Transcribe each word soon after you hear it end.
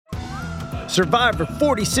Survivor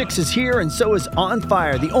 46 is here, and so is On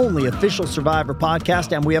Fire, the only official Survivor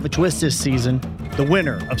podcast, and we have a twist this season. The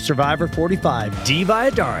winner of Survivor 45, Dee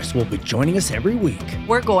Valladares, will be joining us every week.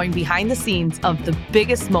 We're going behind the scenes of the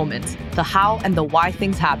biggest moments, the how and the why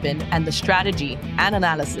things happen, and the strategy and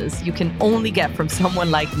analysis you can only get from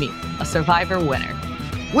someone like me, a Survivor winner.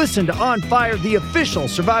 Listen to On Fire, the official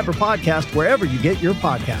Survivor podcast, wherever you get your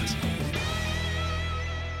podcasts.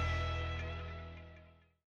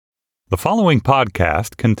 The following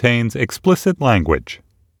podcast contains explicit language.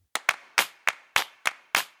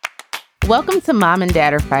 Welcome to Mom and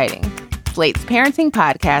Dad Are Fighting, Slate's parenting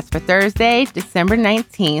podcast for Thursday, December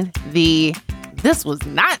 19th, the This Was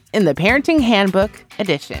Not in the Parenting Handbook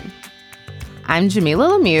edition. I'm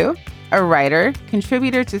Jamila Lemieux, a writer,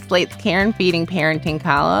 contributor to Slate's Care and Feeding Parenting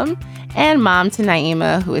column, and mom to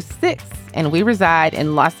Naima, who is 6, and we reside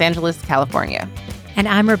in Los Angeles, California. And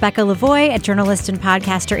I'm Rebecca Lavoie, a journalist and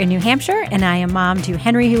podcaster in New Hampshire, and I am mom to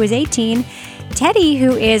Henry, who is 18, Teddy,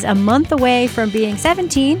 who is a month away from being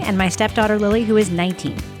 17, and my stepdaughter Lily, who is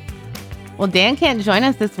 19. Well, Dan can't join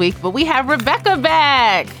us this week, but we have Rebecca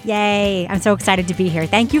back. Yay. I'm so excited to be here.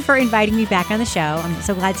 Thank you for inviting me back on the show. I'm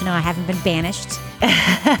so glad to know I haven't been banished.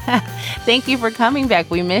 Thank you for coming back.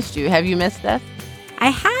 We missed you. Have you missed us? I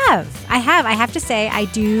have. I have to say, I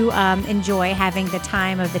do enjoy having the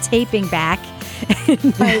time of the taping back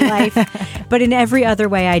in my life. But in every other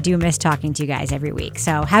way, I do miss talking to you guys every week.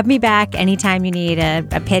 So have me back anytime you need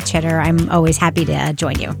a pitch hitter. I'm always happy to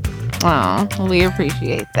join you. Oh, we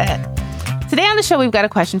appreciate that. Today on the show, we've got a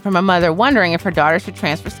question from a mother wondering if her daughter should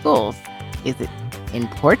transfer schools. Is it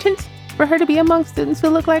important for her to be among students who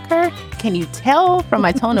look like her? Can you tell from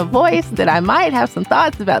my tone of voice that I might have some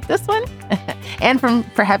thoughts about this one? And from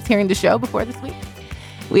perhaps hearing the show before this week?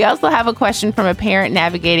 We also have a question from a parent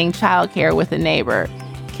navigating childcare with a neighbor.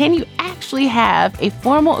 Can you actually have a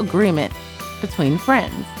formal agreement between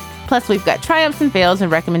friends? Plus, we've got triumphs and fails and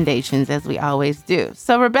recommendations, as we always do.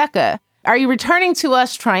 So, Rebecca, are you returning to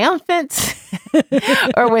us triumphant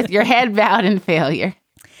or with your head bowed in failure?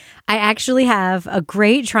 I actually have a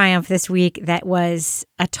great triumph this week that was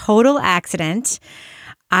a total accident.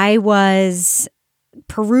 I was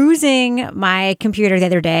perusing my computer the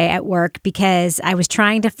other day at work because I was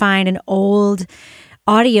trying to find an old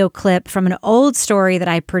audio clip from an old story that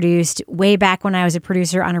I produced way back when I was a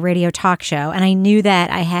producer on a radio talk show. And I knew that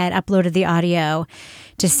I had uploaded the audio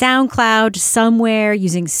to SoundCloud somewhere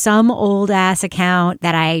using some old ass account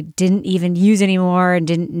that I didn't even use anymore and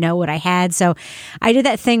didn't know what I had. So I did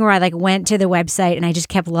that thing where I went to the website and I just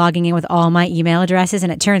kept logging in with all my email addresses.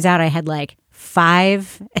 And it turns out I had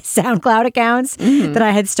 5 SoundCloud accounts that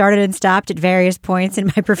I had started and stopped at various points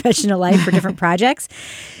in my professional life for different projects.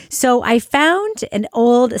 So I found an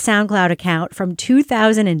old SoundCloud account from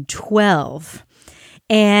 2012.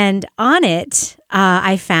 And on it,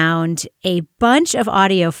 I found a bunch of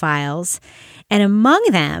audio files. And among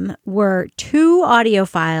them were 2 audio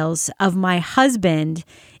files of my husband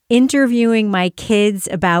interviewing my kids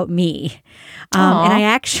about me. And I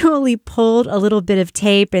actually pulled a little bit of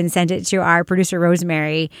tape and sent it to our producer,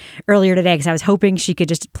 Rosemary, earlier today because I was hoping she could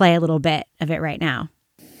just play a little bit of it right now.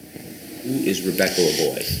 Who is Rebecca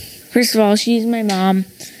Lavoie? First of all, she's my mom.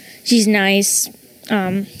 She's nice.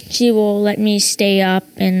 She will let me stay up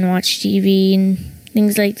and watch TV and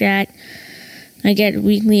things like that. I get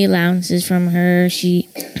weekly allowances from her. She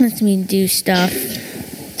lets me do stuff.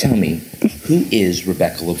 Tell me, who is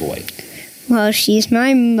Rebecca Lavoie? Well, she's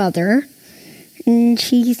my mother, and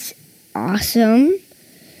she's awesome.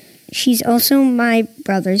 She's also my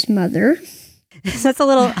brother's mother. So that's a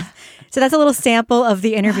little sample of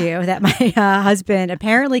the interview that my husband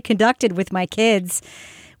apparently conducted with my kids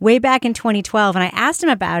way back in 2012. And I asked him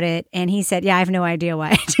about it, and he said, yeah, I have no idea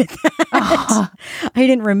why I did that. I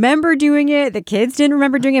didn't remember doing it. The kids didn't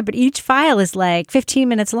remember doing it, but each file is 15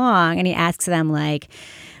 minutes long. And he asks them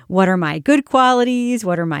what are my good qualities?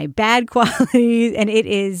 What are my bad qualities? And it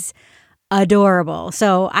is adorable.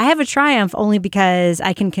 So I have a triumph only because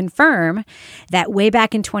I can confirm that way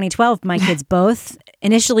back in 2012, my kids both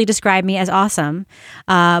initially described me as awesome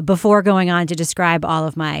before going on to describe all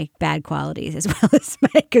of my bad qualities as well as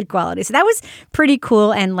my good qualities. So that was pretty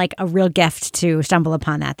cool and a real gift to stumble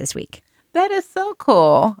upon that this week. That is so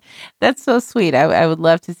cool. That's so sweet. I would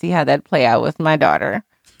love to see how that play out with my daughter.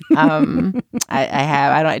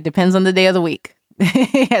 It depends on the day of the week.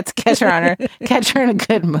 It's catch her in a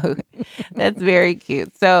good mood. That's very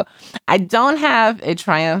cute. So I don't have a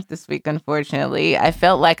triumph this week, unfortunately. I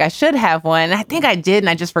felt like I should have one. I think I did, and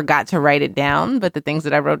I just forgot to write it down. But the things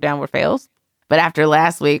that I wrote down were fails. But after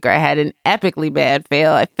last week, where I had an epically bad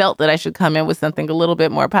fail, I felt that I should come in with something a little bit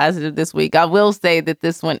more positive this week. I will say that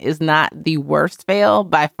this one is not the worst fail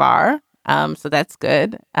by far. So that's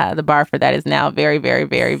good. The bar for that is now very, very,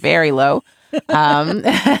 very, very low.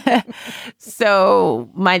 So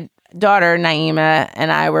my daughter, Naima, and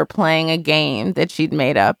I were playing a game that she'd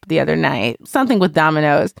made up the other night, something with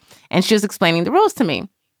dominoes. And she was explaining the rules to me.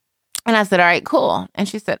 And I said, all right, cool. And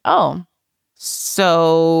she said, oh,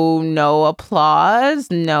 so no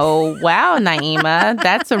applause, no, wow, Naima,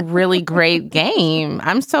 that's a really great game.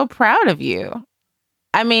 I'm so proud of you.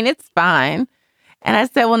 I mean, it's fine. And I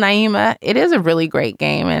said, well, Naima, it is a really great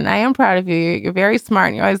game, and I am proud of you. You're very smart,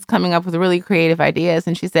 and you're always coming up with really creative ideas.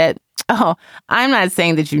 And she said, oh, I'm not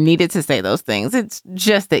saying that you needed to say those things. It's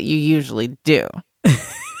just that you usually do.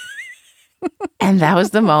 And that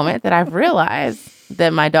was the moment that I've realized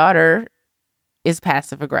that my daughter is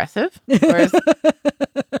passive aggressive.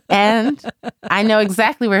 And I know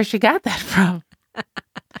exactly where she got that from.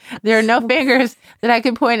 There are no fingers that I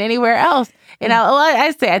could point anywhere else. And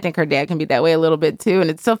I say I think her dad can be that way a little bit too. And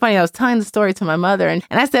it's so funny. I was telling the story to my mother and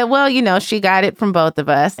I said, well, she got it from both of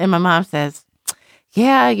us. And my mom says,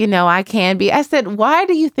 yeah, I can be. I said, why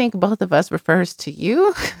do you think both of us refers to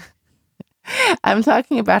you? I'm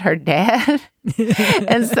talking about her dad.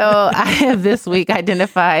 And so I have this week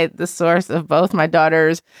identified the source of both my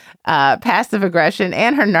daughter's passive aggression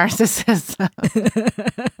and her narcissism.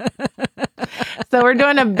 So we're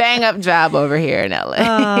doing a bang up job over here in LA.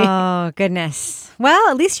 Oh, goodness.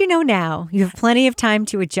 Well, at least you know now. You have plenty of time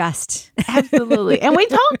to adjust. Absolutely. And we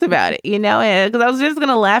talked about it, because I was just going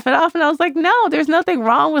to laugh it off. And I was like, no, there's nothing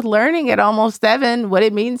wrong with learning at almost 7 what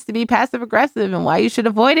it means to be passive aggressive and why you should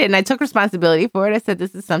avoid it. And I took responsibility for it. I said,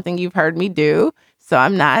 this is something you've heard me do. So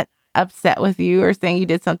I'm not upset with you or saying you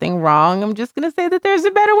did something wrong. I'm just going to say that there's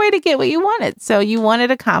a better way to get what you wanted. So you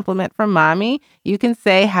wanted a compliment from mommy. You can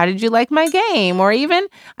say, how did you like my game? Or even,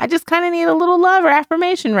 I just kind of need a little love or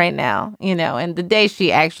affirmation right now, and the day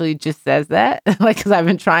she actually just says that, because I've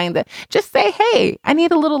been trying to just say, hey, I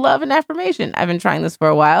need a little love and affirmation. I've been trying this for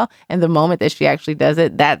a while. And the moment that she actually does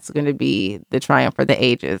it, that's going to be the triumph for the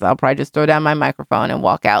ages. I'll probably just throw down my microphone and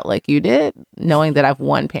walk out like you did, knowing that I've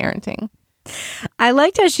won parenting. I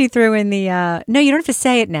liked how she threw in the, no, you don't have to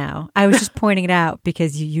say it now. I was just pointing it out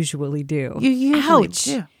because you usually do. You usually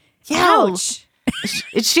do. Ouch.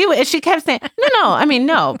 She kept saying,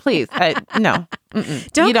 no, please. No.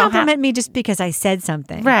 Mm-mm. Don't compliment me just because I said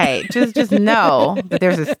something. Right. Just know that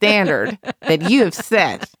there's a standard that you have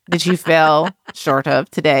set that you fell short of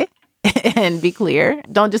today. And be clear.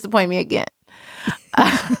 Don't disappoint me again.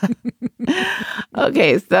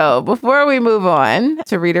 Okay, so before we move on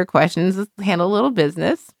to reader questions, let's handle a little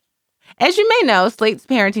business. As you may know, Slate's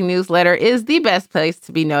parenting newsletter is the best place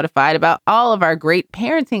to be notified about all of our great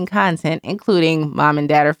parenting content, including Mom and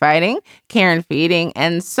Dad Are Fighting, Care and Feeding,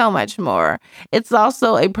 and so much more. It's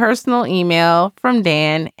also a personal email from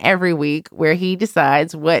Dan every week where he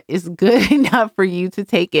decides what is good enough for you to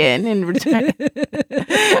take in return.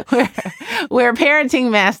 where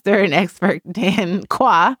parenting master and expert Dan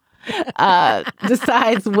Qua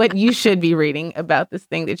decides what you should be reading about this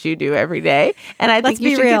thing that you do every day. And Let's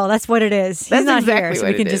be real. That's what it is. He's not exactly here, so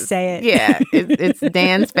we can just say it. Yeah, it's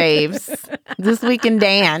Dan's faves. This Week in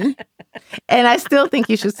Dan. And I still think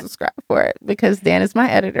you should subscribe for it because Dan is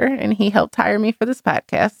my editor and he helped hire me for this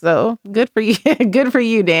podcast. So good for you. Good for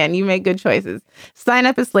you, Dan. You make good choices. Sign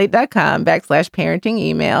up at slate.com/parenting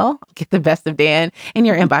email. Get the best of Dan in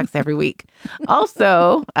your inbox every week.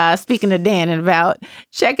 Also, speaking of Dan and about,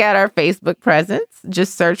 check out our Facebook presence.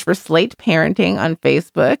 Just search for Slate Parenting on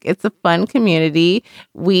Facebook. It's a fun community.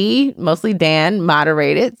 We, mostly Dan,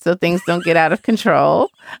 moderate it so things don't get out of control.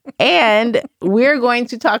 And we're going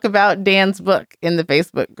to talk about Dan's book in the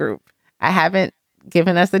Facebook group. I haven't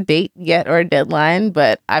given us a date yet or a deadline,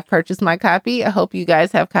 but I've purchased my copy. I hope you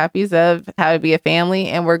guys have copies of How to Be a Family,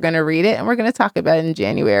 and we're going to read it and we're going to talk about it in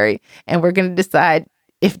January. And we're going to decide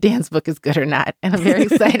if Dan's book is good or not. And I'm very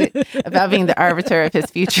excited about being the arbiter of his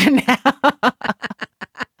future now.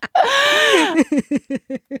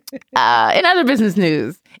 In other business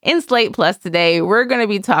news, in Slate Plus today, we're going to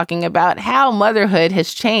be talking about how motherhood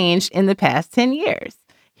has changed in the past 10 years.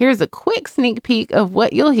 Here's a quick sneak peek of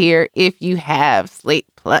what you'll hear if you have Slate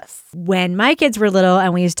Plus. When my kids were little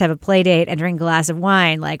and we used to have a play date and drink a glass of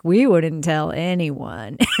wine, we wouldn't tell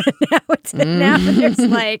anyone. Now there's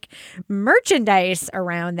merchandise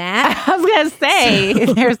around that. I was going to say,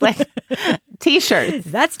 there's T-shirts.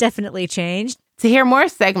 That's definitely changed. To hear more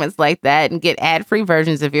segments like that and get ad-free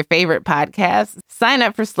versions of your favorite podcasts, sign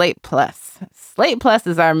up for Slate Plus. Slate Plus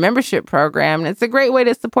is our membership program, and it's a great way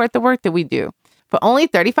to support the work that we do. For only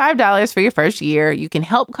 $35 for your first year, you can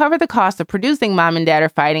help cover the cost of producing Mom and Dad Are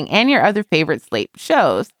Fighting and your other favorite Slate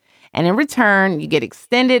shows. And in return, you get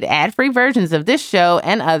extended ad-free versions of this show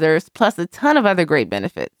and others, plus a ton of other great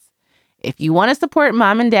benefits. If you want to support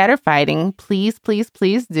Mom and Dad Are Fighting, please, please,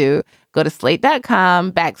 please do go to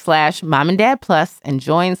slate.com/Mom and Dad Plus and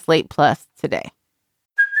join Slate Plus today.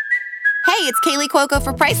 Hey, it's Kaylee Cuoco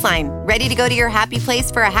for Priceline. Ready to go to your happy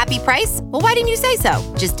place for a happy price? Well, why didn't you say so?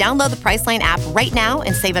 Just download the Priceline app right now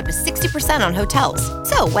and save up to 60% on hotels.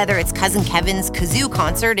 So whether it's Cousin Kevin's Kazoo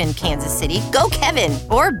Concert in Kansas City, go Kevin,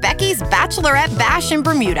 or Becky's Bachelorette Bash in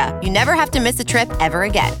Bermuda, you never have to miss a trip ever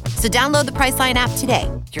again. So download the Priceline app today.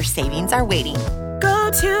 Your savings are waiting. Go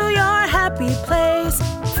to your happy place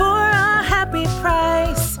for a happy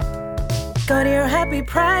price. Go to your happy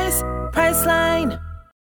price, Priceline.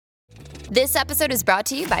 This episode is brought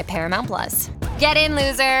to you by Paramount Plus. Get in,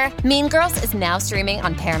 loser! Mean Girls is now streaming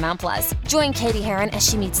on Paramount Plus. Join Katie Heron as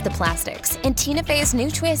she meets the plastics in Tina Fey's new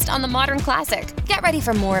twist on the modern classic. Get ready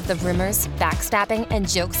for more of the rumors, backstabbing, and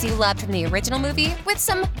jokes you loved from the original movie with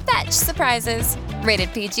some fetch surprises.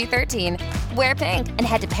 Rated PG-13. Wear pink and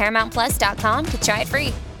head to ParamountPlus.com to try it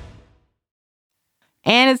free.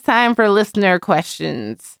 And it's time for listener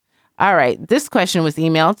questions. All right, this question was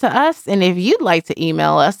emailed to us, and if you'd like to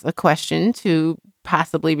email us a question to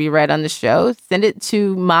possibly be read on the show, send it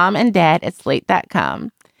to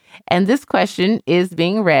momanddad@slate.com. And this question is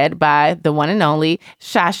being read by the one and only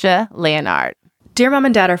Shasha Leonard. Dear Mom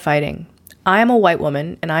and Dad Are Fighting, I am a white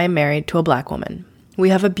woman, and I am married to a black woman. We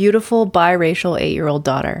have a beautiful biracial 8-year-old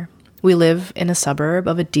daughter. We live in a suburb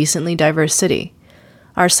of a decently diverse city.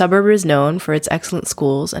 Our suburb is known for its excellent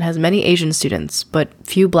schools and has many Asian students, but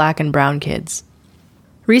few black and brown kids.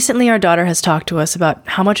 Recently, our daughter has talked to us about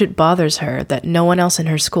how much it bothers her that no one else in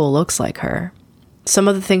her school looks like her. Some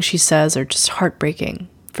of the things she says are just heartbreaking.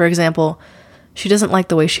 For example, she doesn't like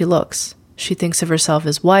the way she looks. She thinks of herself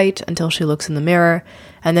as white until she looks in the mirror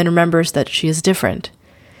and then remembers that she is different.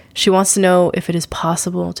 She wants to know if it is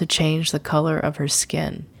possible to change the color of her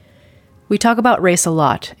skin. We talk about race a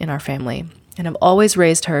lot in our family, and have always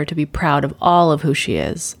raised her to be proud of all of who she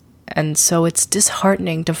is. And so it's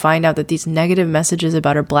disheartening to find out that these negative messages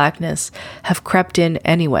about her blackness have crept in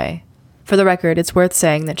anyway. For the record, it's worth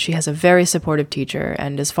saying that she has a very supportive teacher,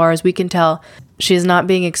 and as far as we can tell, she is not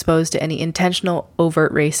being exposed to any intentional,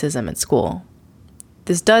 overt racism at school.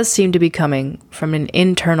 This does seem to be coming from an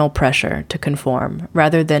internal pressure to conform,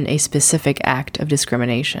 rather than a specific act of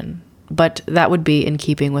discrimination. But that would be in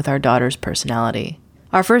keeping with our daughter's personality.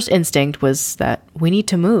 Our first instinct was that we need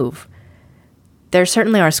to move. There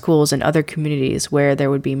certainly are schools in other communities where there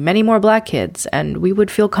would be many more black kids, and we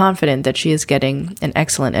would feel confident that she is getting an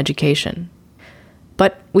excellent education.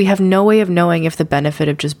 But we have no way of knowing if the benefit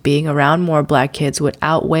of just being around more black kids would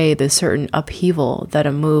outweigh the certain upheaval that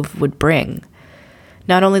a move would bring.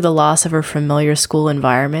 Not only the loss of her familiar school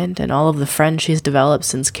environment and all of the friends she's developed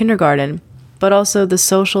since kindergarten, but also the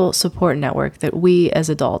social support network that we as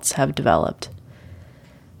adults have developed.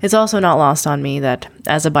 It's also not lost on me that,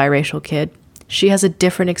 as a biracial kid, she has a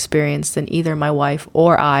different experience than either my wife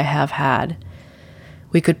or I have had.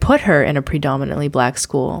 We could put her in a predominantly black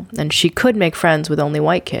school, and she could make friends with only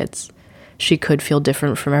white kids. She could feel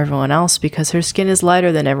different from everyone else because her skin is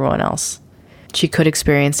lighter than everyone else. She could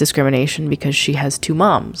experience discrimination because she has two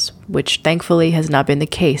moms, which thankfully has not been the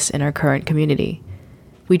case in our current community.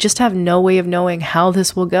 We just have no way of knowing how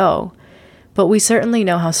this will go, but we certainly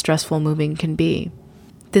know how stressful moving can be.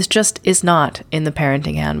 This just is not in the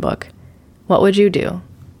parenting handbook. What would you do?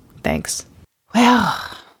 Thanks. Well,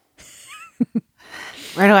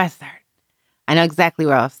 where do I start? I know exactly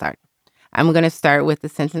where I'll start. I'm going to start with the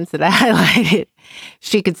sentence that I highlighted.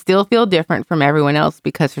 She could still feel different from everyone else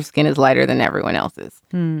because her skin is lighter than everyone else's.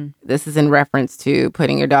 This is in reference to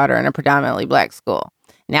putting your daughter in a predominantly black school.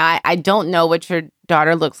 Now, I don't know what your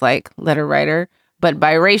daughter looks like, letter writer, but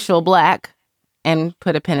biracial black, and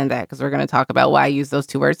put a pin in that because we're going to talk about why I use those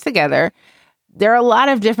two words together. There are a lot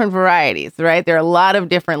of different varieties, right? There are a lot of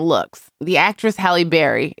different looks. The actress Halle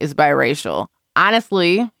Berry is biracial.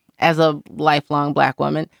 Honestly, as a lifelong black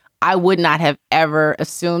woman, I would not have ever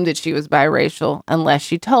assumed that she was biracial unless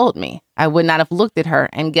she told me. I would not have looked at her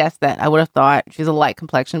and guessed that. I would have thought she's a light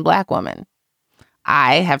complexion black woman.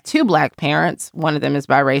 I have two black parents. One of them is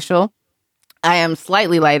biracial. I am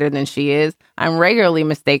slightly lighter than she is. I'm regularly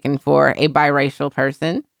mistaken for a biracial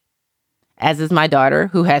person, as is my daughter,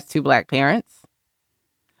 who has two black parents.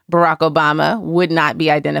 Barack Obama would not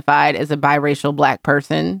be identified as a biracial black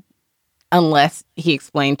person unless he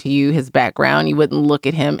explained to you his background. You wouldn't look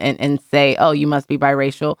at him and say, oh, you must be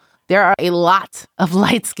biracial. There are a lot of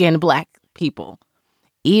light-skinned black people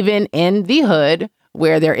even in the hood,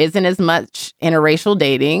 where there isn't as much interracial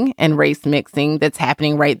dating and race mixing that's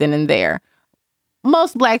happening right then and there.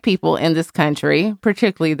 Most Black people in this country,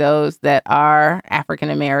 particularly those that are African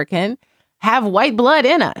American, have white blood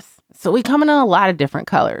in us. So we come in a lot of different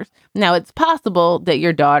colors. Now, it's possible that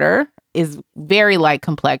your daughter is very light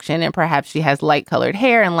complexion and perhaps she has light colored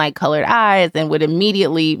hair and light colored eyes and would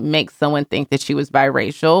immediately make someone think that she was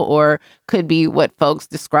biracial, or could be what folks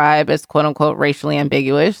describe as quote unquote racially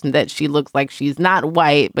ambiguous, and that she looks like she's not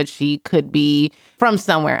white, but she could be from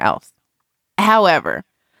somewhere else. However,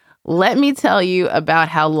 let me tell you about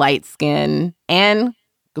how light skin and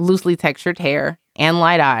loosely textured hair and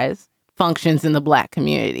light eyes functions in the Black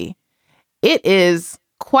community. It is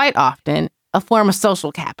quite often a form of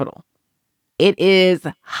social capital. It is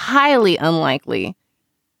highly unlikely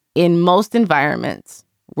in most environments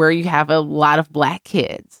where you have a lot of Black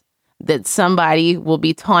kids that somebody will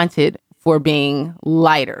be taunted for being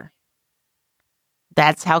lighter.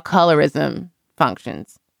 That's how colorism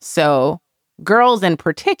functions. So girls in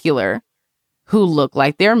particular who look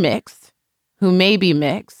like they're mixed, who may be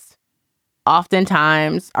mixed,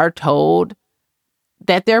 oftentimes are told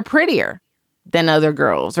that they're prettier than other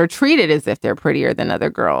girls, or treated as if they're prettier than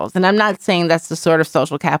other girls. And I'm not saying that's the sort of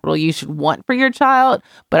social capital you should want for your child,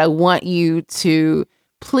 but I want you to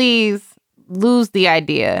please lose the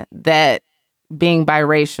idea that being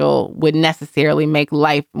biracial would necessarily make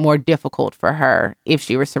life more difficult for her if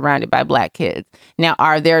she were surrounded by Black kids. Now,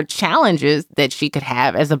 are there challenges that she could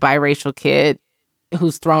have as a biracial kid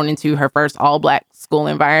who's thrown into her first all-Black school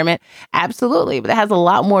environment? Absolutely. But that has a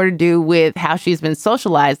lot more to do with how she's been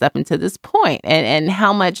socialized up until this point, and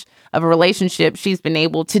how much of a relationship she's been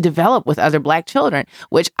able to develop with other Black children,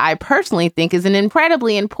 which I personally think is an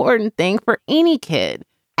incredibly important thing for any kid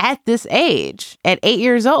at this age, at 8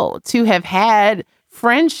 years old, to have had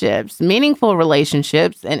friendships, meaningful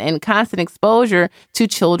relationships, and constant exposure to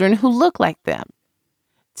children who look like them.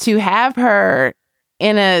 To have her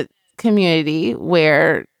in a community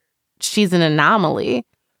where she's an anomaly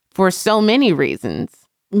for so many reasons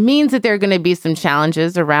means that there are going to be some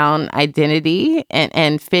challenges around identity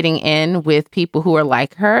and fitting in with people who are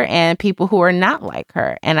like her and people who are not like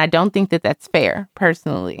her. And I don't think that that's fair,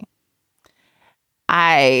 personally.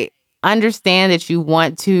 I understand that you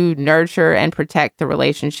want to nurture and protect the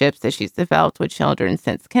relationships that she's developed with children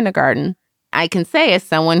since kindergarten. I can say, as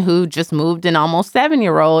someone who just moved an almost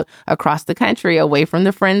 7-year-old across the country away from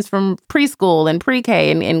the friends from preschool and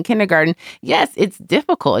pre-K and kindergarten, yes, it's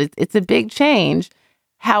difficult. It's a big change.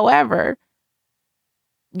 However,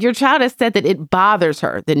 your child has said that it bothers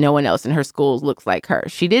her that no one else in her school looks like her.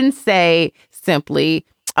 She didn't say simply,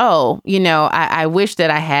 oh, I wish that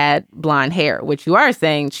I had blonde hair, which you are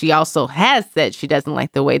saying. She also has said she doesn't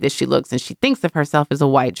like the way that she looks, and she thinks of herself as a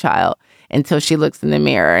white child until she looks in the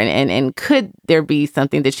mirror. And could there be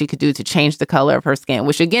something that she could do to change the color of her skin,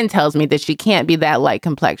 which again tells me that she can't be that light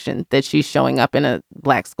complexion, that she's showing up in a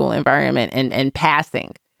Black school environment and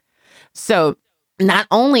passing. So not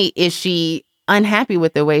only is she unhappy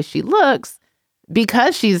with the way she looks,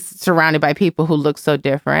 because she's surrounded by people who look so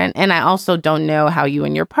different. And I also don't know how you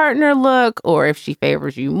and your partner look, or if she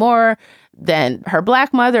favors you more than her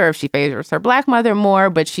Black mother, or if she favors her Black mother more.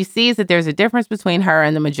 But she sees that there's a difference between her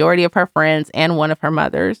and the majority of her friends and one of her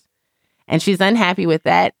mothers. And she's unhappy with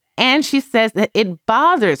that. And she says that it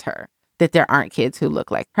bothers her that there aren't kids who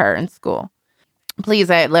look like her in school. Please,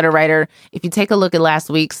 letter writer, if you take a look at last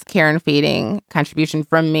week's Care and Feeding contribution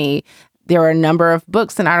from me, there are a number of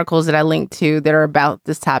books and articles that I linked to that are about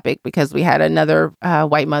this topic, because we had another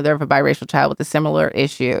white mother of a biracial child with a similar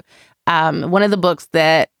issue. One of the books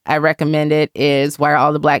that I recommended is Why Are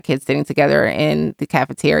All the Black Kids Sitting Together in the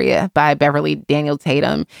Cafeteria by Beverly Daniel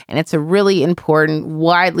Tatum. And it's a really important,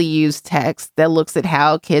 widely used text that looks at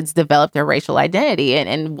how kids develop their racial identity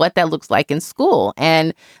and what that looks like in school.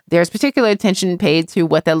 And there's particular attention paid to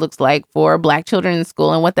what that looks like for Black children in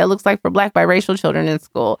school and what that looks like for Black biracial children in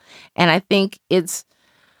school. And I think it's,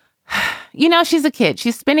 she's a kid.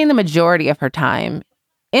 She's spending the majority of her time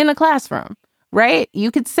in a classroom. Right?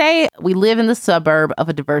 You could say we live in the suburb of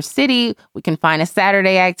a diverse city. We can find a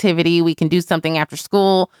Saturday activity. We can do something after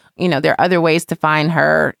school. There are other ways to find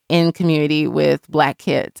her in community with Black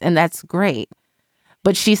kids, and that's great.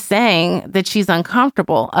 But she's saying that she's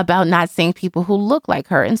uncomfortable about not seeing people who look like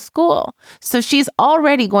her in school. So she's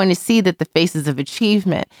already going to see that the faces of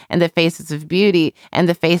achievement and the faces of beauty and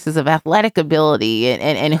the faces of athletic ability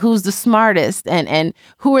and who's the smartest and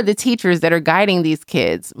who are the teachers that are guiding these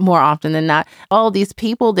kids more often than not. All these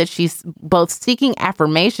people that she's both seeking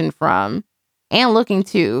affirmation from and looking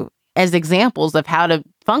to as examples of how to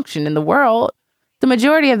function in the world, the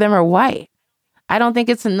majority of them are white. I don't think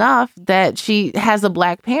it's enough that she has a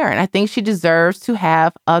Black parent. I think she deserves to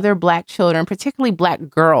have other Black children, particularly Black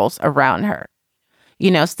girls, around her.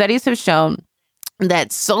 You know, studies have shown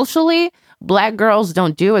that socially, Black girls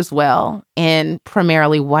don't do as well in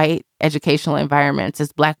primarily white educational environments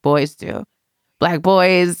as Black boys do. Black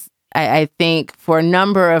boys, I think, for a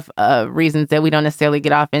number of reasons that we don't necessarily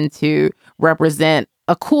get off into, represent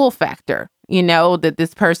a cool factor. You know, that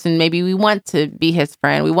this person, maybe we want to be his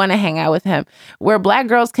friend. We want to hang out with him. Where Black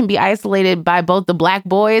girls can be isolated by both the Black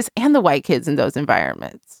boys and the white kids in those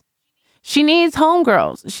environments. She needs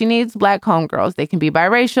homegirls. She needs Black homegirls. They can be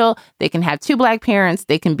biracial. They can have 2 Black parents.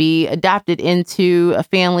 They can be adopted into a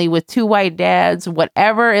family with 2 white dads.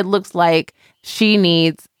 Whatever it looks like, she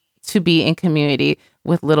needs to be in community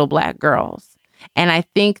with little Black girls. And I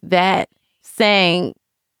think that saying,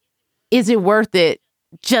 is it worth it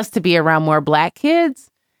just to be around more Black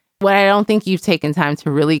kids? What I don't think you've taken time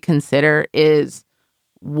to really consider is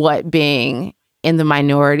what being in the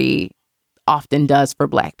minority often does for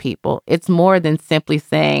Black people. It's more than simply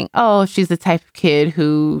saying, oh, she's the type of kid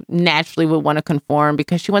who naturally would want to conform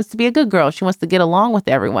because she wants to be a good girl. She wants to get along with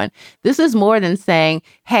everyone. This is more than saying,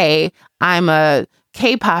 hey, I'm a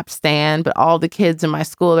K-pop stan, but all the kids in my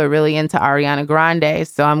school are really into Ariana Grande,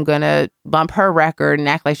 so I'm going to bump her record and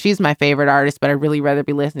act like she's my favorite artist, but I'd really rather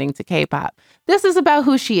be listening to K-pop. This is about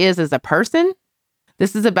who she is as a person.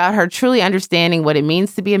 This is about her truly understanding what it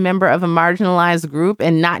means to be a member of a marginalized group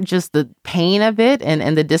and not just the pain of it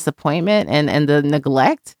and the disappointment and the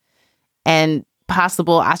neglect and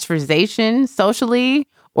possible ostracization socially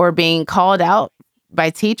or being called out by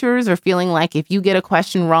teachers or feeling like if you get a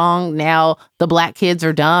question wrong, now the Black kids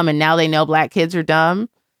are dumb and now they know Black kids are dumb.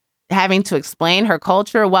 Having to explain her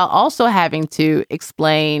culture while also having to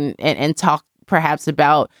explain and talk perhaps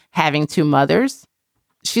about having 2 mothers.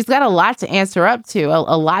 She's got a lot to answer up to,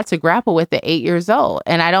 a lot to grapple with at 8 years old.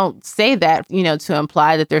 And I don't say that, you know, to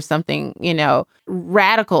imply that there's something, you know,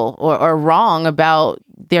 radical or wrong about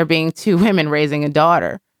there being 2 women raising a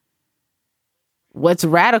daughter. What's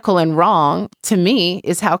radical and wrong to me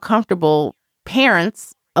is how comfortable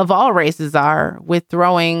parents of all races are with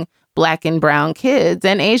throwing Black and brown kids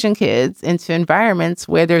and Asian kids into environments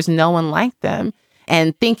where there's no one like them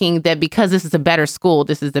and thinking that because this is a better school,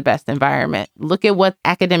 this is the best environment. Look at what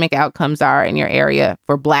academic outcomes are in your area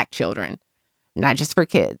for Black children, not just for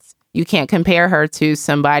kids. You can't compare her to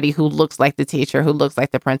somebody who looks like the teacher, who looks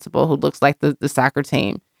like the principal, who looks like the soccer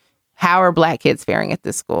team. How are Black kids faring at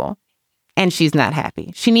this school? And she's not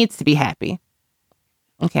happy. She needs to be happy.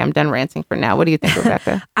 Okay, I'm done ranting for now. What do you think,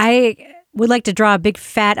 Rebecca? I would like to draw a big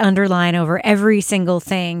fat underline over every single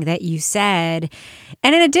thing that you said.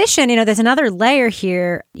 And in addition, you know, there's another layer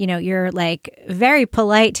here. You know, you're like very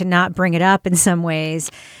polite to not bring it up in some ways,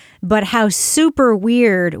 but how super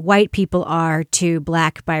weird white people are to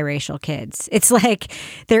Black biracial kids. It's like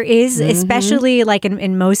there is, especially like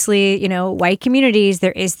in mostly, you know, white communities,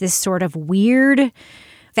 there is this sort of weird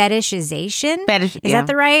fetishization. Is that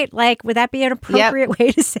the right? Like, would that be an appropriate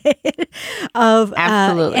way to say it?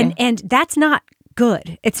 Absolutely. And that's not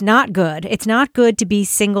good. It's not good. It's not good to be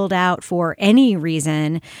singled out for any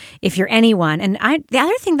reason if you're anyone. And the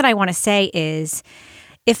other thing that I want to say is,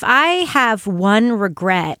 if I have one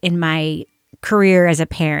regret in my career as a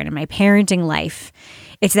parent, in my parenting life,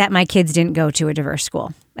 it's that my kids didn't go to a diverse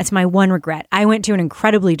school. That's my one regret. I went to an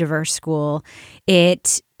incredibly diverse school.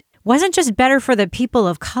 It wasn't just better for the people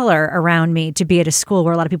of color around me to be at a school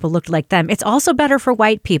where a lot of people looked like them. It's also better for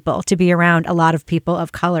white people to be around a lot of people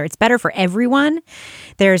of color. It's better for everyone.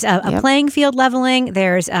 There's a playing field leveling.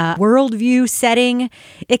 There's a worldview setting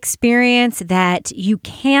experience that you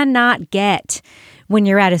cannot get when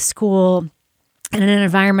you're at a school in an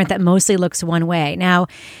environment that mostly looks one way. Now,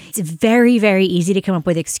 it's very, very easy to come up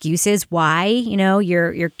with excuses why, you know,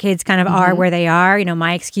 your kids kind of are where they are. You know,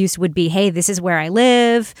 my excuse would be, hey, this is where I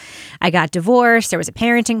live. I got divorced. There was a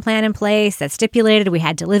parenting plan in place that stipulated we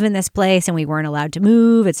had to live in this place and we weren't allowed to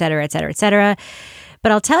move, et cetera, et cetera, et cetera.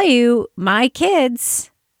 But I'll tell you, my kids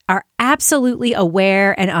are absolutely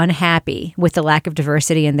aware and unhappy with the lack of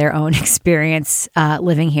diversity in their own experience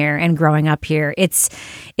living here and growing up here. It's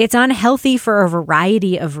unhealthy for a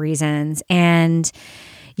variety of reasons. And,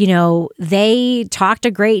 you know, they talked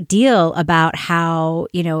a great deal about how,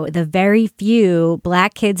 you know, the very few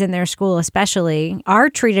Black kids in their school especially are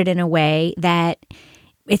treated in a way that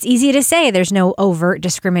it's easy to say there's no overt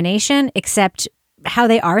discrimination, except how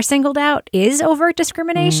they are singled out is overt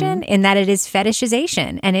discrimination in that it is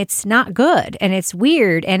fetishization, and it's not good, and it's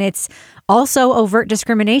weird, and it's also overt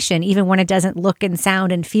discrimination, even when it doesn't look and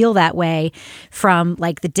sound and feel that way from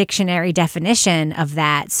like the dictionary definition of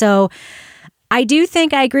that. So I do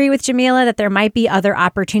think I agree with Jamila that there might be other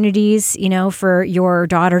opportunities, for your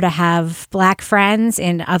daughter to have Black friends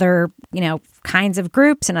in other, kinds of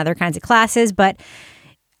groups and other kinds of classes. But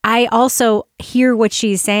I also hear what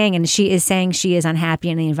she's saying, and she is saying she is unhappy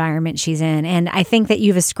in the environment she's in. And I think that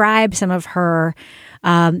you've ascribed some of her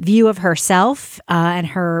view of herself and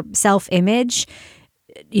her self-image,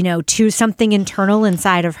 to something internal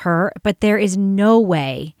inside of her. But there's no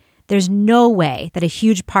way that a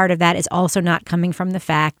huge part of that is also not coming from the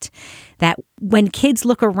fact that when kids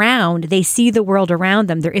look around, they see the world around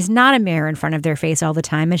them. There is not a mirror in front of their face all the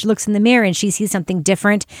time. And she looks in the mirror and she sees something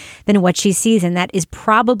different than what she sees. And that is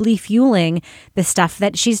probably fueling the stuff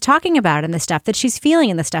that she's talking about and the stuff that she's feeling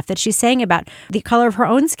and the stuff that she's saying about the color of her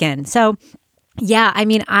own skin. So yeah,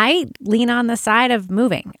 I lean on the side of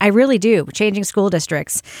moving. I really do, changing school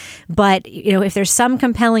districts. But, if there's some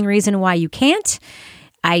compelling reason why you can't,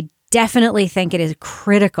 I definitely think it is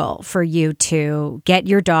critical for you to get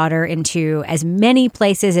your daughter into as many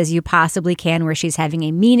places as you possibly can where she's having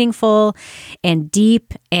a meaningful and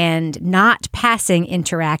deep and not passing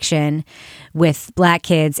interaction with Black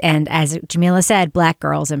kids. And as Jamila said, Black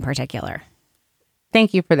girls in particular.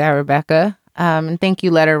 Thank you for that, Rebecca. And thank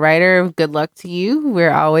you, letter writer. Good luck to you.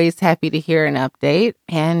 We're always happy to hear an update.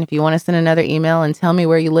 And if you want to send another email and tell me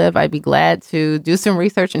where you live, I'd be glad to do some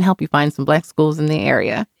research and help you find some Black schools in the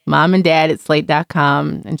area.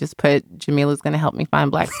 momandDad@slate.com, and just put Jamila's going to help me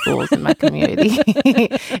find Black schools in my community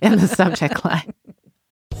in the subject line.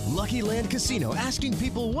 Lucky Land Casino, asking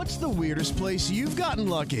people, what's the weirdest place you've gotten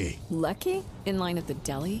lucky? Lucky? In line at the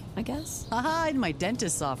deli, I guess? Aha, in my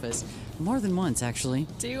dentist's office. More than once, actually.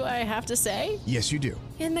 Do I have to say? Yes, you do.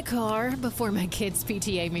 In the car before my kids'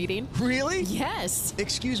 PTA meeting. Really? Yes.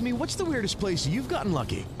 Excuse me, what's the weirdest place you've gotten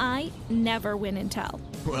lucky? I never win and tell.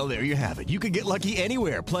 Well, there you have it. You can get lucky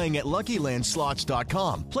anywhere, playing at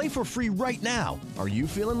LuckyLandSlots.com. Play for free right now. Are you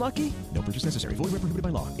feeling lucky? No purchase necessary. Void where prohibited by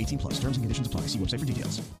law. 18+. Terms and conditions apply. See website for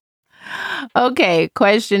details. Okay,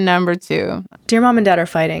 question number 2. Dear Mom and Dad are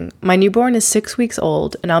fighting. My newborn is 6 weeks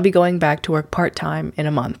old, and I'll be going back to work part-time in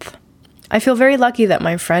a month. I feel very lucky that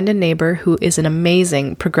my friend and neighbor, who is an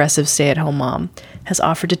amazing progressive stay-at-home mom, has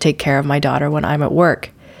offered to take care of my daughter when I'm at work.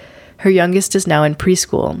 Her youngest is now in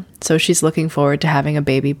preschool, so she's looking forward to having a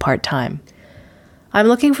baby part-time. I'm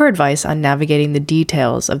looking for advice on navigating the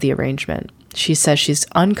details of the arrangement. She says she's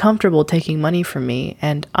uncomfortable taking money from me,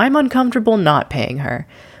 and I'm uncomfortable not paying her,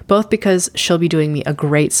 both because she'll be doing me a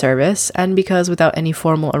great service and because without any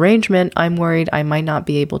formal arrangement, I'm worried I might not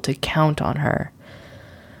be able to count on her.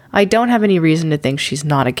 I don't have any reason to think she's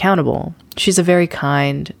not accountable. She's a very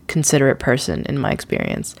kind, considerate person in my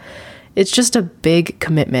experience. It's just a big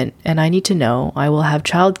commitment, and I need to know I will have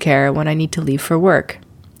childcare when I need to leave for work,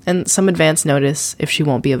 and some advance notice if she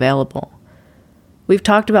won't be available. We've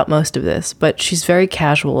talked about most of this, but she's very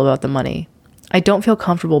casual about the money. I don't feel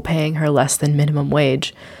comfortable paying her less than minimum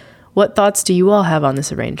wage. What thoughts do you all have on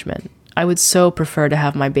this arrangement? I would so prefer to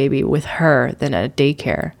have my baby with her than at a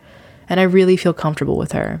daycare, and I really feel comfortable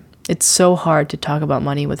with her. It's so hard to talk about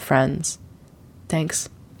money with friends. Thanks.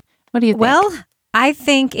 What do you think? Well, I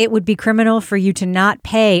think it would be criminal for you to not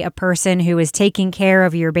pay a person who is taking care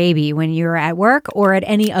of your baby when you're at work or at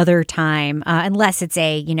any other time, unless it's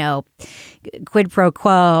a, quid pro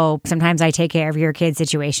quo. Sometimes I take care of your kid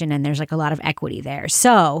situation and there's like a lot of equity there.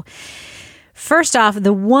 So first off,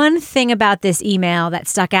 the one thing about this email that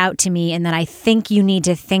stuck out to me and that I think you need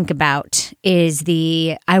to think about is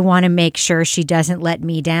I want to make sure she doesn't let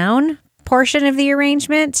me down portion of the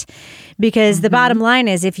arrangement. Because the bottom line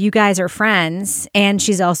is, if you guys are friends and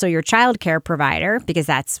she's also your childcare provider, because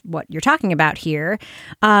that's what you're talking about here,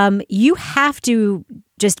 you have to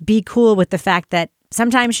just be cool with the fact that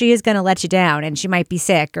sometimes she is going to let you down and she might be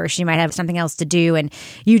sick or she might have something else to do. And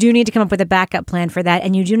you do need to come up with a backup plan for that.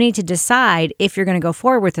 And you do need to decide, if you're going to go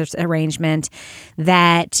forward with this arrangement,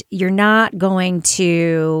 that you're not going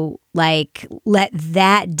to let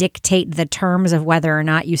that dictate the terms of whether or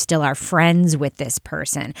not you still are friends with this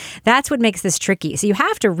person. That's what makes this tricky. So you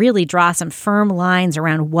have to really draw some firm lines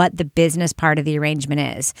around what the business part of the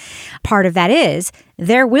arrangement is. Part of that is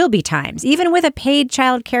there will be times, even with a paid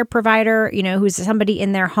child care provider, who's somebody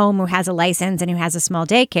in their home who has a license and who has a small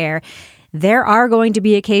daycare, there are going to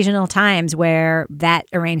be occasional times where that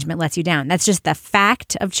arrangement lets you down. That's just the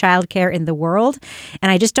fact of childcare in the world. And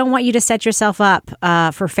I just don't want you to set yourself up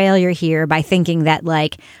for failure here by thinking that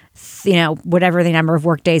whatever the number of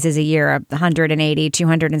work days is a year, 180,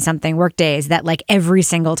 200 and something work days, that every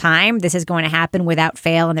single time this is going to happen without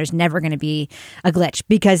fail and there's never going to be a glitch,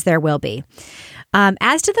 because there will be.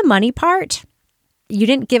 As to the money part, you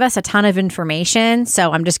didn't give us a ton of information,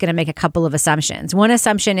 so I'm just going to make a couple of assumptions. One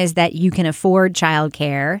assumption is that you can afford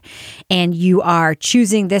childcare and you are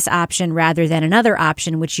choosing this option rather than another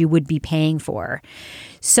option, which you would be paying for.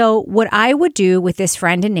 So what I would do with this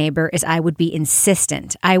friend and neighbor is I would be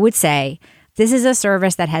insistent. I would say, this is a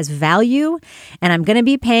service that has value and I'm going to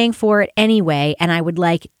be paying for it anyway. And I would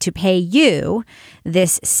like to pay you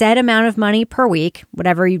this set amount of money per week,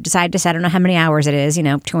 whatever you decide to set. I don't know how many hours it is,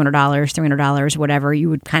 $200, $300, whatever you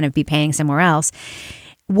would kind of be paying somewhere else.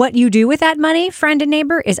 What you do with that money, friend and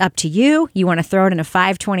neighbor, is up to you. You want to throw it in a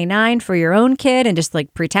 529 for your own kid and just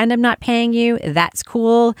pretend I'm not paying you. That's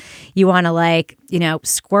cool. You want to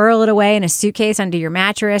squirrel it away in a suitcase under your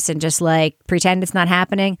mattress and just pretend it's not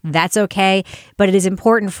happening. That's okay. But it is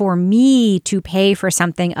important for me to pay for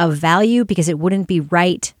something of value because it wouldn't be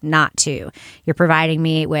right not to. You're providing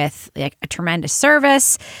me with a tremendous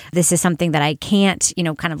service. This is something that I can't,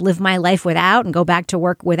 kind of live my life without and go back to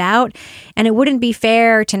work without. And it wouldn't be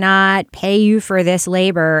fair to not pay you for this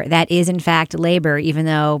labor that is in fact labor, even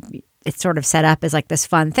though it's sort of set up as this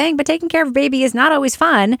fun thing, but taking care of a baby is not always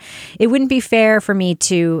fun. It wouldn't be fair for me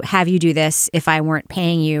to have you do this if I weren't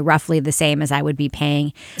paying you roughly the same as I would be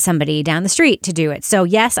paying somebody down the street to do it. So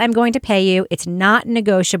yes, I'm going to pay you. It's not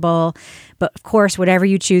negotiable. But of course, whatever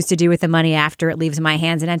you choose to do with the money after it leaves my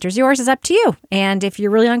hands and enters yours is up to you. And if you're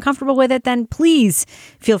really uncomfortable with it, then please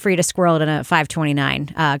feel free to squirrel it in a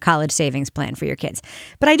 529 college savings plan for your kids.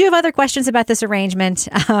 But I do have other questions about this arrangement.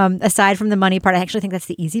 Aside from the money part, I actually think that's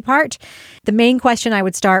the easy part. The main question I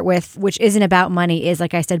would start with, which isn't about money, is,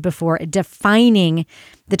 like I said before, defining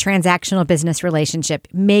the transactional business relationship.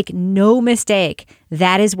 Make no mistake,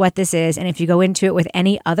 that is what this is. And if you go into it with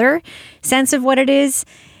any other sense of what it is,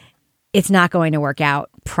 it's not going to work out,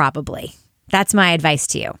 probably. That's my advice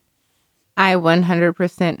to you. I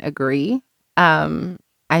 100% agree.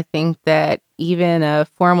 I think that even a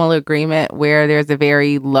formal agreement where there's a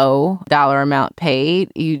very low dollar amount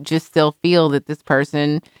paid, you just still feel that this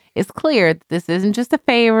person is clear that this isn't just a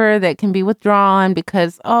favor that can be withdrawn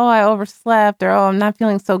because, I overslept, or, I'm not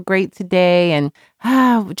feeling so great today, and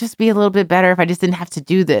it would just be a little bit better if I just didn't have to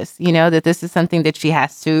do this, that this is something that she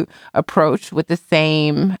has to approach with the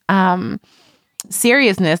same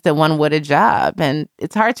seriousness that one would a job. And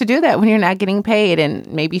it's hard to do that when you're not getting paid. And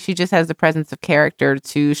maybe she just has the presence of character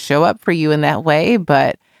to show up for you in that way.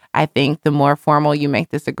 But I think the more formal you make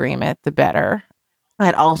this agreement, the better.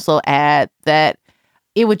 I'd also add that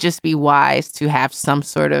it would just be wise to have some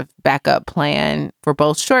sort of backup plan for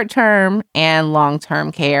both short-term and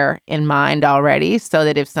long-term care in mind already, so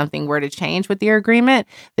that if something were to change with your agreement,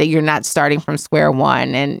 that you're not starting from square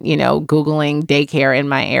one and, Googling daycare in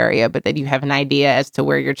my area, but that you have an idea as to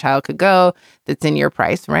where your child could go that's in your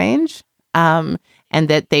price range, and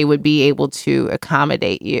that they would be able to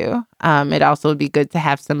accommodate you. It also would be good to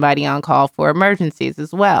have somebody on call for emergencies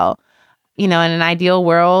as well. In an ideal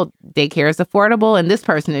world, daycare is affordable and this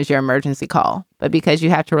person is your emergency call. But because you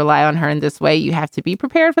have to rely on her in this way, you have to be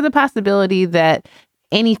prepared for the possibility that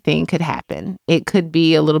anything could happen. It could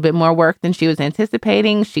be a little bit more work than she was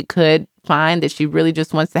anticipating. She could find that she really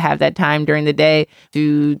just wants to have that time during the day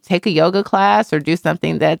to take a yoga class or do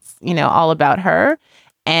something that's, all about her.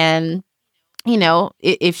 And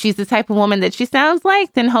if she's the type of woman that she sounds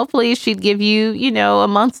like, then hopefully she'd give you, a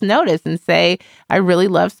month's notice and say, I really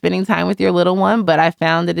love spending time with your little one, but I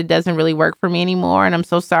found that it doesn't really work for me anymore. And I'm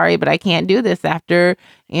so sorry, but I can't do this after,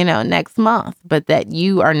 next month. But that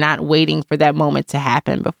you are not waiting for that moment to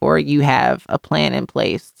happen before you have a plan in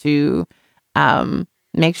place to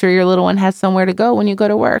make sure your little one has somewhere to go when you go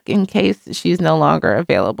to work in case she's no longer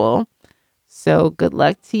available. So good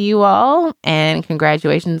luck to you all, and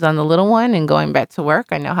congratulations on the little one and going back to work.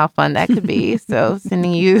 I know how fun that could be. So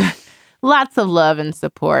sending you lots of love and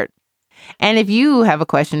support. And if you have a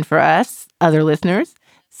question for us, other listeners,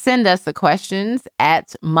 send us the questions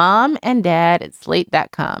at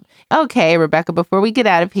momanddad@slate.com. Okay, Rebecca, before we get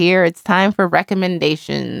out of here, it's time for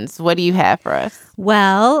recommendations. What do you have for us?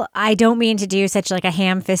 Well, I don't mean to do such a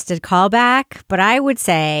ham-fisted callback, but I would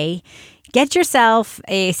say get yourself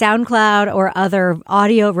a SoundCloud or other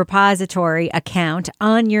audio repository account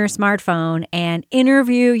on your smartphone and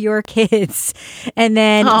interview your kids. And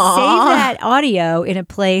then save that audio in a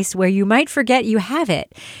place where you might forget you have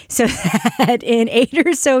it, so that in 8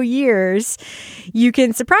 or so years, you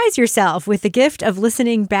can surprise yourself with the gift of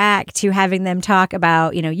listening back to having them talk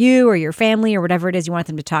about, you or your family or whatever it is you want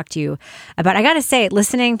them to talk to you about. I got to say,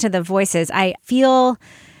 listening to the voices, I feel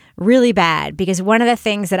really bad because one of the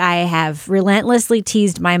things that I have relentlessly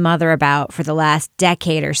teased my mother about for the last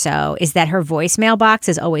decade or so is that her voicemail box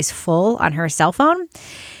is always full on her cell phone.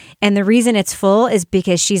 And the reason it's full is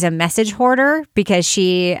because she's a message hoarder, because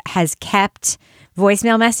she has kept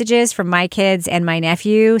voicemail messages from my kids and my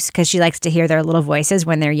nephews because she likes to hear their little voices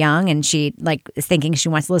when they're young, and she is thinking she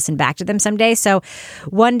wants to listen back to them someday. So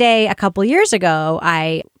one day a couple years ago,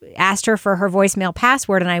 I asked her for her voicemail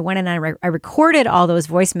password, and I went in and I recorded all those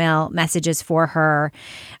voicemail messages for her.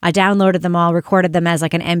 I downloaded them all, recorded them as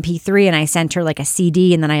like an MP3, and I sent her like a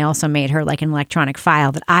CD, and then I also made her like an electronic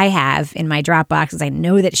file that I have in my Dropbox because I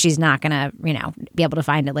know that she's not going to, be able to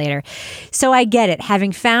find it later. So I get it.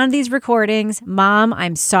 Having found these recordings, Mom,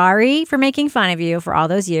 I'm sorry for making fun of you for all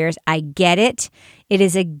those years. I get it. It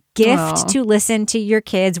is a gift to listen to your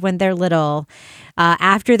kids when they're little,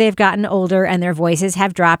 after they've gotten older and their voices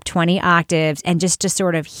have dropped 20 octaves, and just to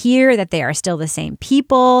sort of hear that they are still the same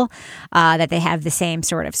people, that they have the same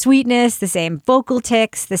sort of sweetness, the same vocal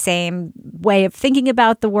tics, the same way of thinking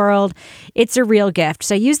about the world. It's a real gift.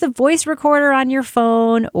 So use the voice recorder on your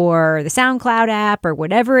phone or the SoundCloud app or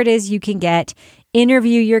whatever it is you can get.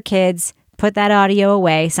 Interview your kids. Put that audio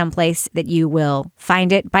away someplace that you will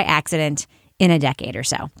find it by accident in a decade or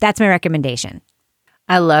so. That's my recommendation.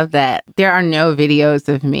 I love that. There are no videos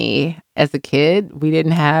of me as a kid. We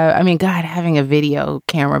didn't have, having a video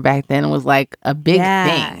camera back then was like a big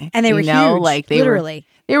thing. And they were huge, like literally.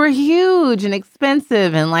 They were huge and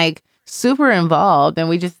expensive and like super involved, and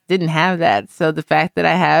we just didn't have that. So the fact that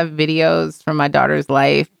I have videos from my daughter's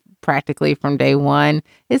life practically from day one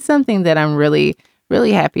is something that I'm really,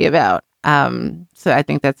 really happy about. So I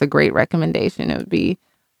think that's a great recommendation. It would be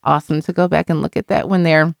awesome to go back and look at that when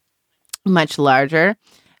they're much larger.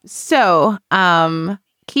 So,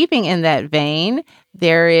 keeping in that vein,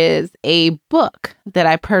 there is a book that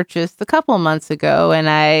I purchased a couple of months ago, and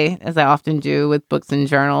as I often do with books and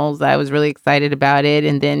journals, I was really excited about it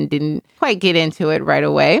and then didn't quite get into it right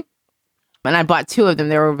away. And I bought two of them.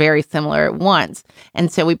 They were very similar at once.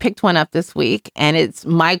 And so we picked one up this week, and it's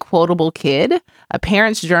My Quotable Kid, a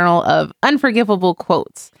parent's journal of unforgivable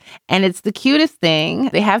quotes. And it's the cutest thing.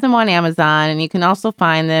 They have them on Amazon, and you can also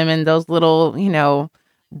find them in those little,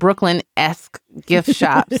 Brooklyn-esque gift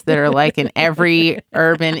shops that are like in every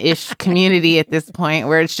urban-ish community at this point,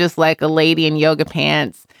 where it's just like a lady in yoga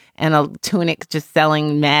pants and a tunic just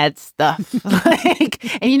selling mad stuff.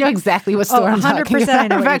 And you know exactly what store I'm talking about. 100% I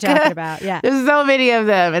know what you're talking about. Yeah. There's so many of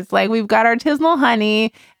them. It's like we've got artisanal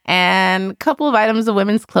honey and a couple of items of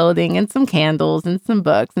women's clothing and some candles and some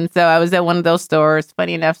books. And so I was at one of those stores,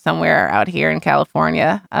 funny enough, somewhere out here in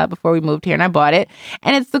California before we moved here, and I bought it.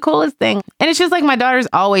 And it's the coolest thing. And it's just like my daughter's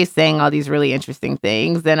always saying all these really interesting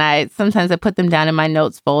things. And sometimes I put them down in my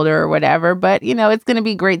notes folder or whatever. But, it's going to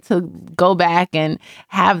be great to go back and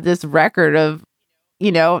have this record of,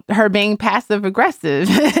 her being passive aggressive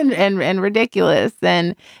and ridiculous.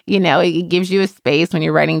 And, it gives you a space when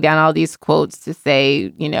you're writing down all these quotes to say,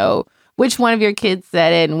 which one of your kids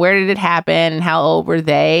said it and where did it happen and how old were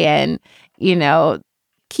they? And,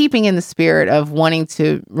 keeping in the spirit of wanting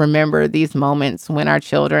to remember these moments when our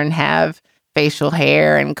children have facial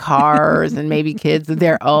hair and cars and maybe kids of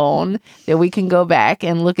their own, that we can go back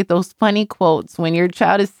and look at those funny quotes when your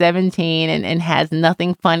child is 17 and has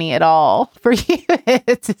nothing funny at all for you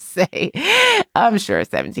to say. I'm sure a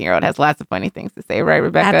 17-year-old has lots of funny things to say, right,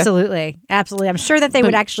 Rebecca? Absolutely. Absolutely. I'm sure that they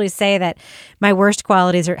would actually say that my worst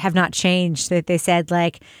qualities have not changed, that they said,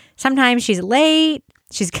 like, sometimes she's late,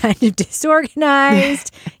 she's kind of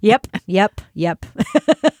disorganized. Yep.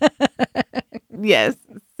 Yes.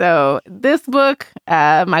 So this book,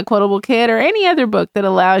 My Quotable Kid, or any other book that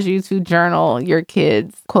allows you to journal your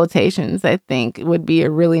kids' quotations, I think would be a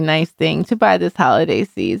really nice thing to buy this holiday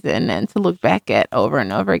season and to look back at over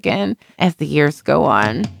and over again as the years go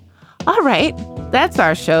on. All right. That's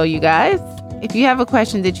our show, you guys. If you have a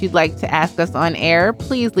question that you'd like to ask us on air,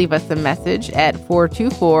 please leave us a message at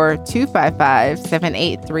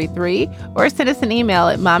 424-255-7833 or send us an email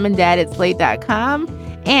at momanddad@slate.com.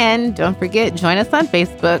 And don't forget, join us on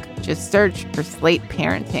Facebook. Just search for Slate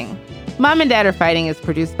Parenting. Mom and Dad Are Fighting is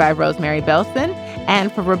produced by Rosemary Belson.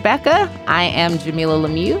 And for Rebecca, I am Jamila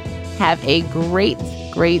Lemieux. Have a great,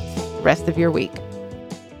 great rest of your week.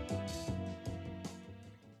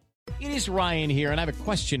 It is Ryan here, and I have a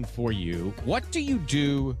question for you. What do you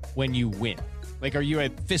do when you win? Like, are you a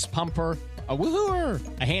fist pumper, a woo-hooer,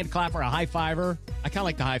 a hand clapper, a high-fiver? I kind of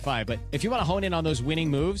like the high-five, but if you want to hone in on those winning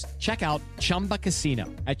moves, check out Chumba Casino.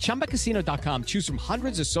 At ChumbaCasino.com, choose from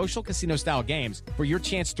hundreds of social casino-style games for your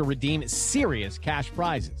chance to redeem serious cash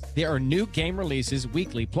prizes. There are new game releases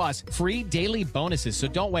weekly, plus free daily bonuses, so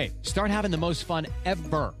don't wait. Start having the most fun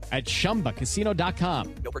ever at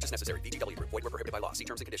ChumbaCasino.com. No purchase necessary. VGW Group. Void where prohibited by law. See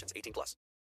terms and conditions. 18+.